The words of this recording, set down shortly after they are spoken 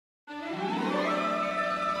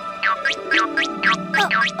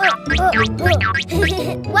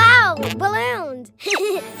Wow, balloons!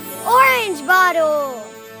 Orange bottle!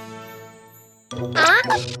 Huh?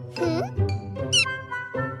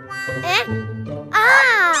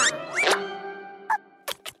 Ah!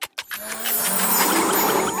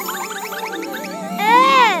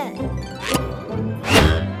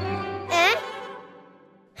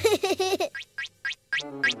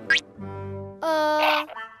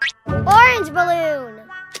 Orange balloon.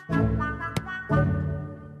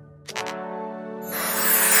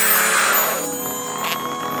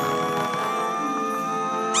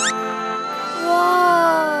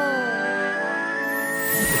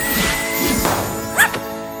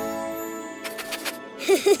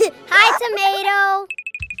 Hi, tomato.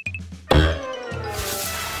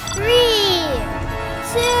 3,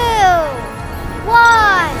 2, 1.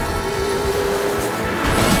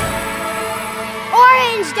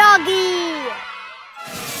 Orange doggy.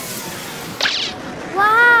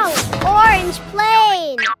 Wow, orange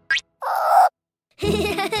plane.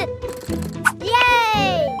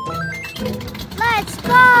 Yay! Let's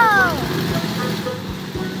go.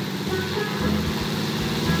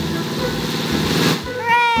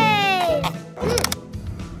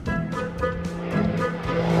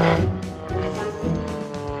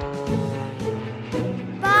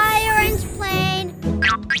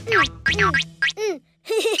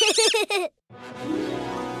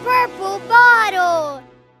 Purple bottle.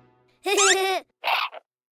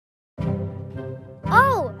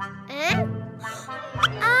 Oh,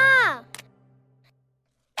 Ah.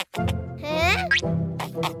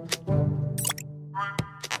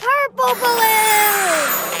 Purple balloon.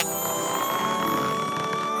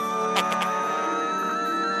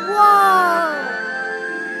 Whoa.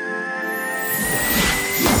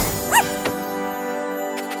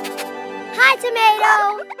 Hi, tomato.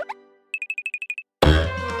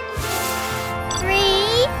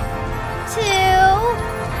 3, 2,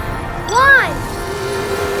 1.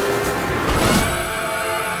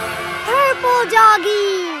 Purple doggy.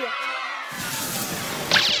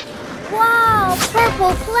 Wow,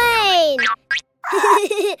 purple plane.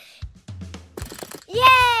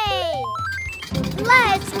 Yay!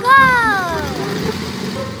 Let's go.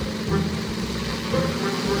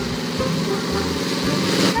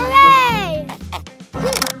 Hooray!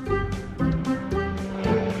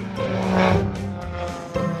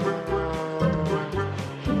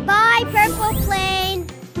 Bye, purple plane.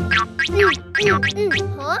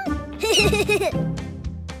 Huh?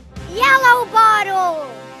 Yellow bottle.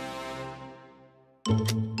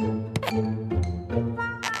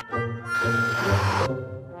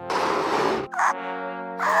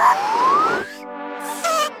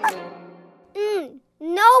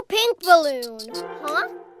 No pink balloon. Huh?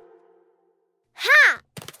 Ha!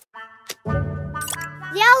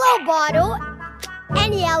 Yellow bottle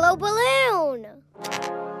and yellow balloon.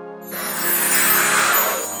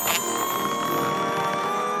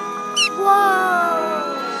 Whoa!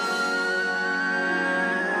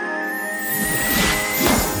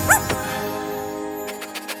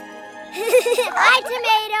 Hi,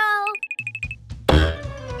 tomato.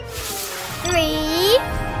 3,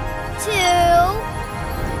 2,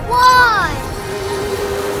 1.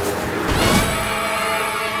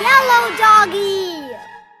 Yellow doggy.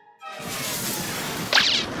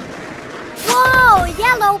 Whoa,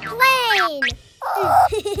 yellow plane.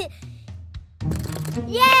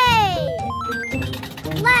 Yay!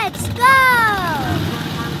 Let's go!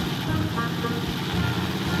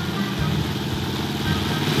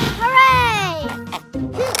 Hooray!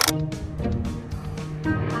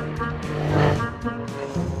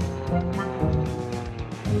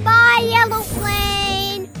 Bye, yellow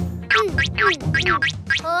plane.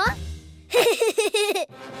 Huh?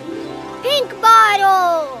 Pink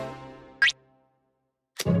bottle.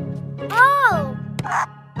 Oh!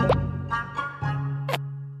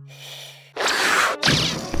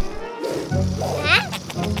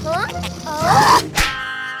 Huh? Oh!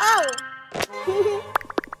 Oh!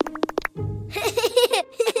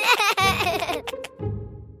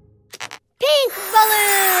 Pink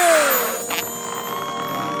balloon!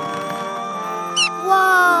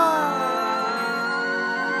 Whoa!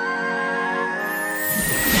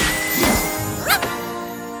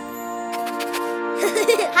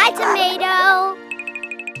 Hi, tomato!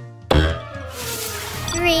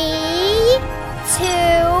 3, 2,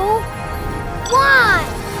 1.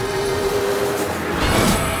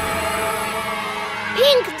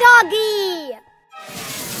 Pink doggy.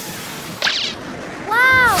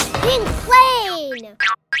 Wow, pink plane.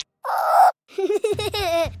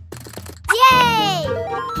 Yay!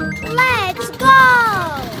 Let's go!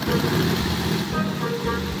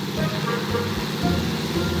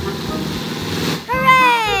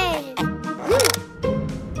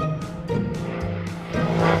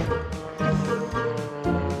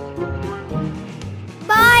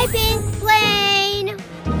 plane.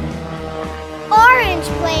 Orange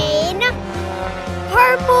plane.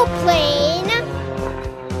 Purple plane.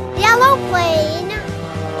 Yellow plane.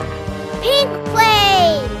 Pink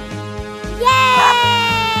plane. Yay!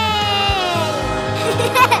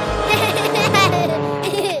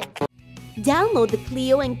 Download the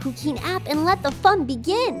Cleo and Cuquín app and let the fun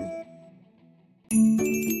begin.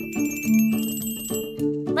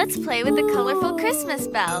 Let's play with the colorful Christmas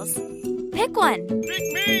bells. Pick one.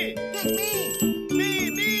 Pick me! Pick me!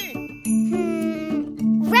 Me!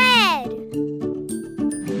 Red.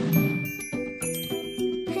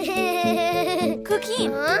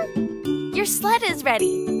 Cuquin, Huh? your sled is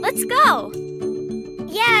ready. Let's go.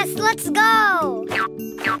 Yes, let's go.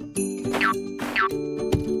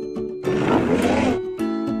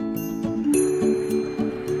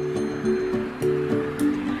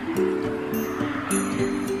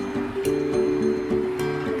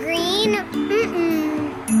 Green.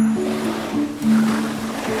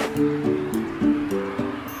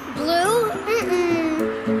 Blue.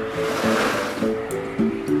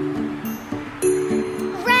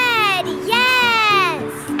 Red.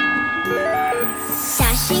 Yes.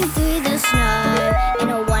 Dashing through the snow in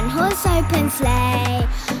a one-horse open sleigh.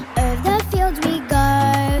 Over the fields we go,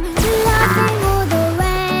 laughing all the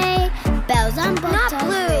way. Bells on bobtails Not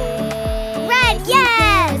blue. ring. Red,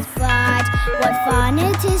 yes. It's bright. What fun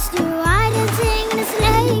it is to ride and sing a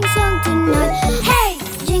sleighing song tonight. Hey!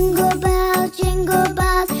 Jingle bells, jingle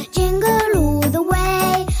all the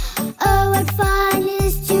way. Oh, what fun it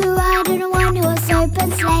is to ride in a one-horse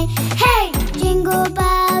open sleigh. Hey! Jingle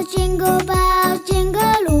bells, jingle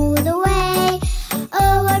all the way.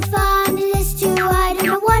 Oh, what fun it is to ride in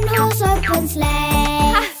a one-horse open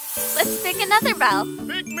sleigh. Ah, let's pick another bell.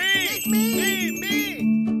 Pick me! Pick me! Me!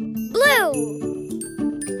 Blue.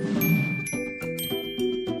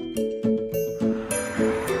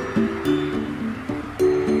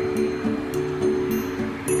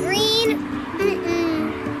 Green.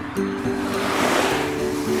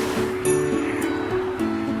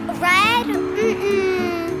 Red.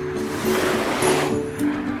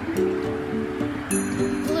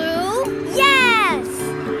 Blue. Yes.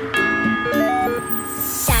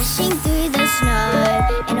 Dashing through the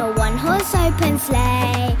snow in a one-horse open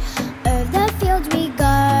sleigh. Over the fields we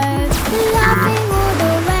go, laughing all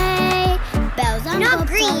the way. Bells on Not bobtails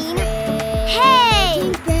green. ring. Hey!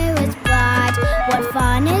 Making spirits bright. What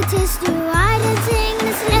fun it is to ride and sing a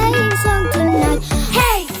sleighing song tonight.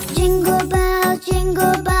 Hey! Jingle bells,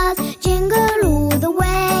 jingle all the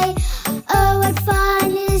way. Oh, what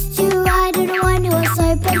fun it is to ride in a one-horse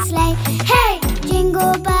open sleigh. Hey!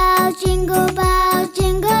 Jingle bells, jingle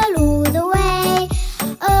all the way.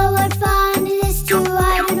 Oh, what fun it is to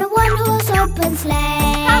ride in a one-horse open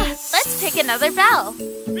sleigh. Ah, let's pick another bell.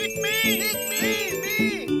 Pick me! Pick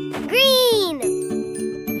me! Green.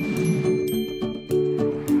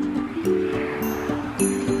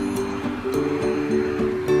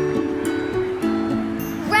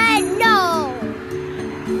 Red. No.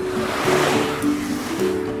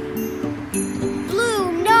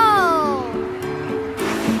 Blue. No.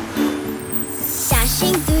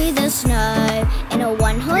 Dashing through the snow in a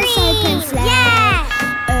one-horse open sleigh. Yes.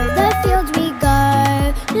 Over the fields we go,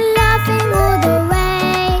 laughing all the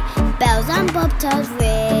way. Bells on bobtails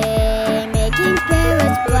ring, making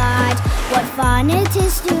spirits bright. What fun it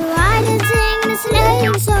is to ride and sing a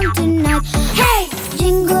sleighing song tonight. Hey!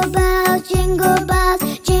 Jingle bells, jingle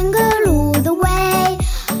all the way.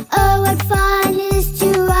 Oh, what fun it is to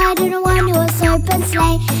ride in a one-horse open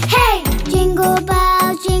sleigh. Hey! Jingle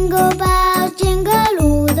bells, jingle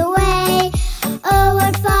all the way. Oh,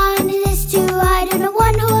 what fun it is to ride in a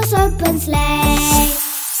one-horse open sleigh.